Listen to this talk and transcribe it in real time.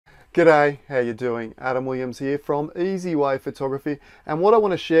G'day, how you doing? Adam Williams here from Easy Way Photography, and what I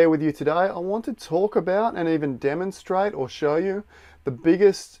want to share with you today, I want to talk about and even demonstrate or show you the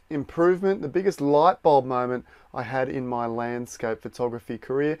biggest improvement, the biggest light bulb moment I had in my landscape photography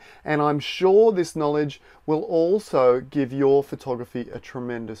career, and I'm sure this knowledge will also give your photography a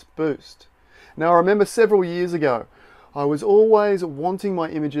tremendous boost. Now, I remember several years ago, I was always wanting my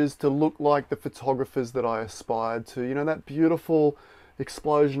images to look like the photographers that I aspired to. You know, that beautiful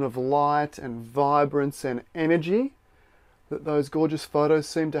explosion of light and vibrance and energy that those gorgeous photos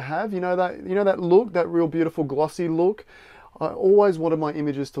seem to have. You know that look, that real beautiful glossy look. I always wanted my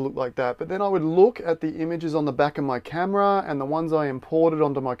images to look like that. But then I would look at the images on the back of my camera and the ones I imported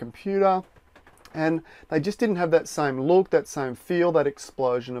onto my computer, and they just didn't have that same look, that same feel, that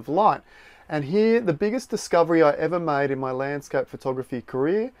explosion of light. And here, the biggest discovery I ever made in my landscape photography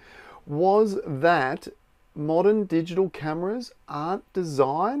career was that modern digital cameras aren't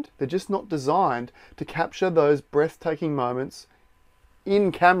designed, they're just not designed to capture those breathtaking moments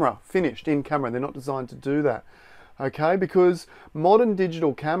in camera, finished in camera. They're not designed to do that, okay? Because modern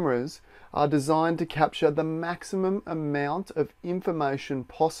digital cameras are designed to capture the maximum amount of information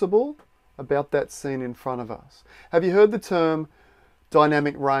possible about that scene in front of us. Have you heard the term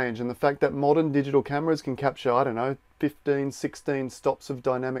dynamic range and the fact that modern digital cameras can capture, I don't know, 15, 16 stops of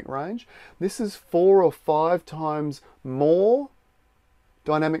dynamic range? This is 4 or 5 times more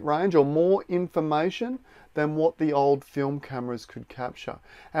dynamic range or more information than what the old film cameras could capture.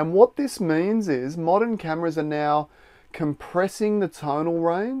 And what this means is modern cameras are now compressing the tonal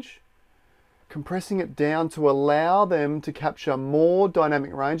range, compressing it down to allow them to capture more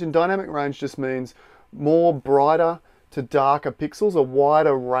dynamic range. And dynamic range just means more brighter to darker pixels, a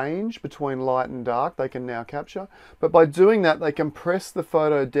wider range between light and dark they can now capture. But by doing that, they compress the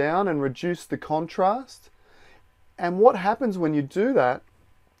photo down and reduce the contrast. And what happens when you do that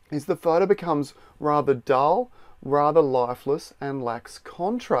is the photo becomes rather dull, rather lifeless, and lacks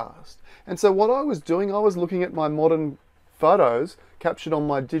contrast. And so what I was doing, I was looking at my modern photos captured on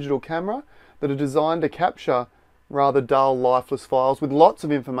my digital camera that are designed to capture rather dull, lifeless files with lots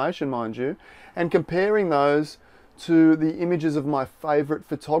of information, mind you, and comparing those to the images of my favorite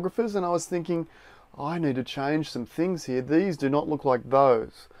photographers, and I was thinking, I need to change some things here. These do not look like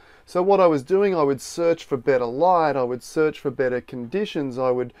those. So what I was doing, I would search for better light, I would search for better conditions,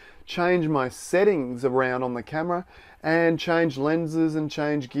 I would change my settings around on the camera and change lenses and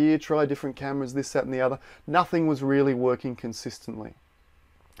change gear, try different cameras, this, that, and the other. Nothing was really working consistently.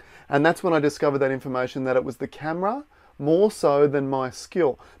 And that's when I discovered that information, that it was the camera more so than my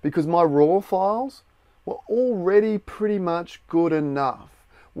skill, because my raw files were already pretty much good enough.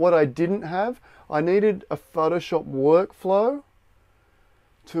 What I didn't have, I needed a Photoshop workflow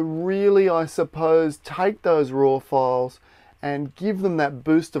to really, I suppose, take those raw files and give them that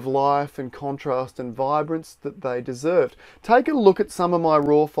boost of life and contrast and vibrance that they deserved. Take a look at some of my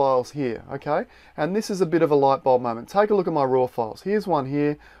raw files here, okay? And this is a bit of a light bulb moment. Take a look at my raw files. Here's one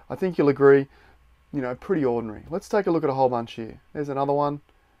here. I think you'll agree, you know, pretty ordinary. Let's take a look at a whole bunch here. There's another one.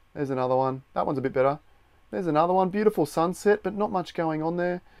 There's another one. That one's a bit better. There's another one, beautiful sunset, but not much going on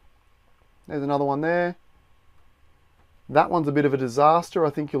there. There's another one there. That one's a bit of a disaster, I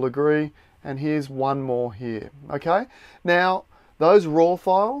think you'll agree. And here's one more here, okay? Now, those raw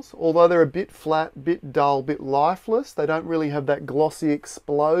files, although they're a bit flat, bit dull, bit lifeless, they don't really have that glossy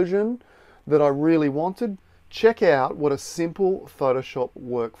explosion that I really wanted. Check out what a simple Photoshop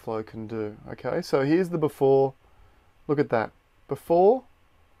workflow can do, okay? So here's the before. Look at that. Before,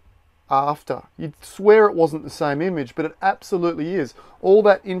 after. You'd swear it wasn't the same image, but it absolutely is. All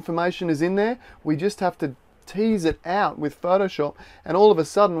that information is in there. We just have to tease it out with Photoshop, and all of a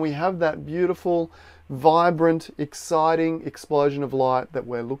sudden we have that beautiful, vibrant, exciting explosion of light that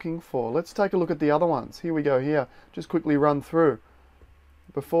we're looking for. Let's take a look at the other ones. Here we go here. Just quickly run through.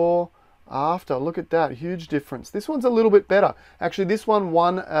 Before, after. Look at that. Huge difference. This one's a little bit better. Actually, this one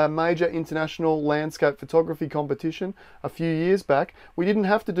won a major international landscape photography competition a few years back. We didn't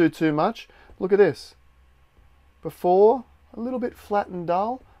have to do too much. Look at this. Before, a little bit flat and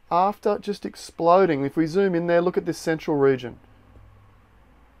dull. After, just exploding. If we zoom in there, look at this central region.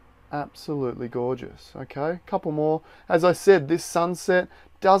 Absolutely gorgeous. Okay, couple more. As I said, this sunset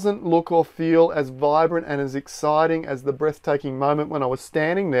doesn't look or feel as vibrant and as exciting as the breathtaking moment when I was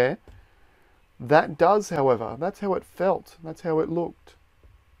standing there. That does, however. That's how it felt. That's how it looked.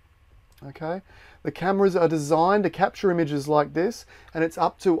 Okay? The cameras are designed to capture images like this, and it's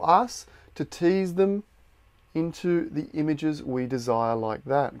up to us to tease them into the images we desire like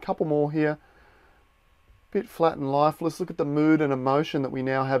that. A couple more here. Bit flat and lifeless. Look at the mood and emotion that we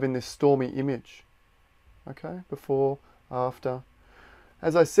now have in this stormy image. Okay? Before, after.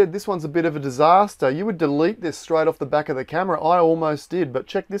 As I said, this one's a bit of a disaster. You would delete this straight off the back of the camera. I almost did, but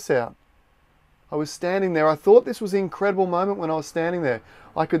check this out. I was standing there. I thought this was an incredible moment when I was standing there.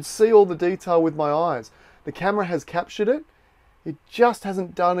 I could see all the detail with my eyes. The camera has captured it. It just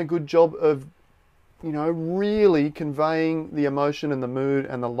hasn't done a good job of, really conveying the emotion and the mood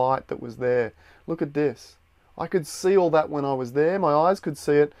and the light that was there. Look at this. I could see all that when I was there. My eyes could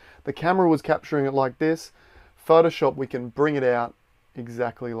see it. The camera was capturing it like this. Photoshop, we can bring it out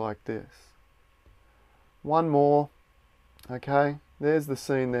exactly like this. One more. Okay, there's the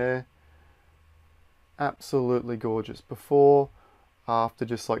scene there. Absolutely gorgeous. Before, after,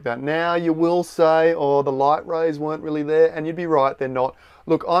 just like that. Now you will say, oh, the light rays weren't really there, and you'd be right, they're not.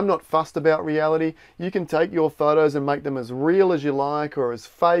 Look, I'm not fussed about reality. You can take your photos and make them as real as you like, or as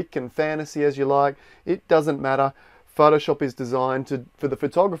fake and fantasy as you like. It doesn't matter. Photoshop is designed for the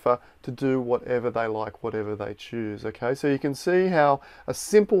photographer to do whatever they like, whatever they choose, okay? So you can see how a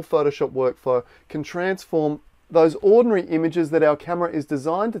simple Photoshop workflow can transform those ordinary images that our camera is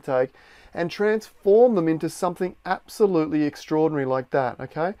designed to take and transform them into something absolutely extraordinary like that,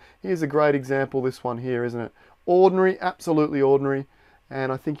 okay? Here's a great example, this one here, isn't it? Ordinary, absolutely ordinary, and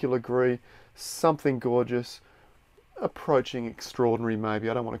I think you'll agree, something gorgeous, approaching extraordinary maybe.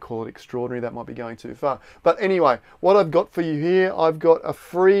 I don't want to call it extraordinary, that might be going too far. But anyway, what I've got for you here, I've got a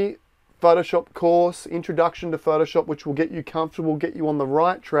free Photoshop course, Introduction to Photoshop, which will get you comfortable, get you on the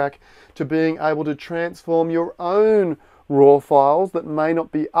right track to being able to transform your own raw files that may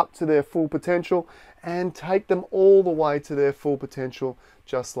not be up to their full potential and take them all the way to their full potential,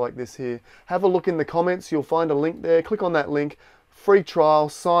 just like this here. Have a look in the comments, you'll find a link there. Click on that link, free trial,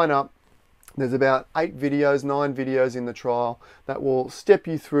 sign up. There's about 9 videos in the trial that will step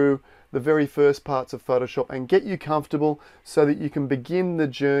you through the very first parts of Photoshop and get you comfortable so that you can begin the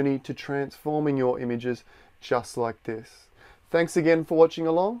journey to transforming your images just like this. Thanks again for watching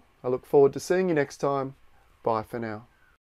along. I look forward to seeing you next time. Bye for now.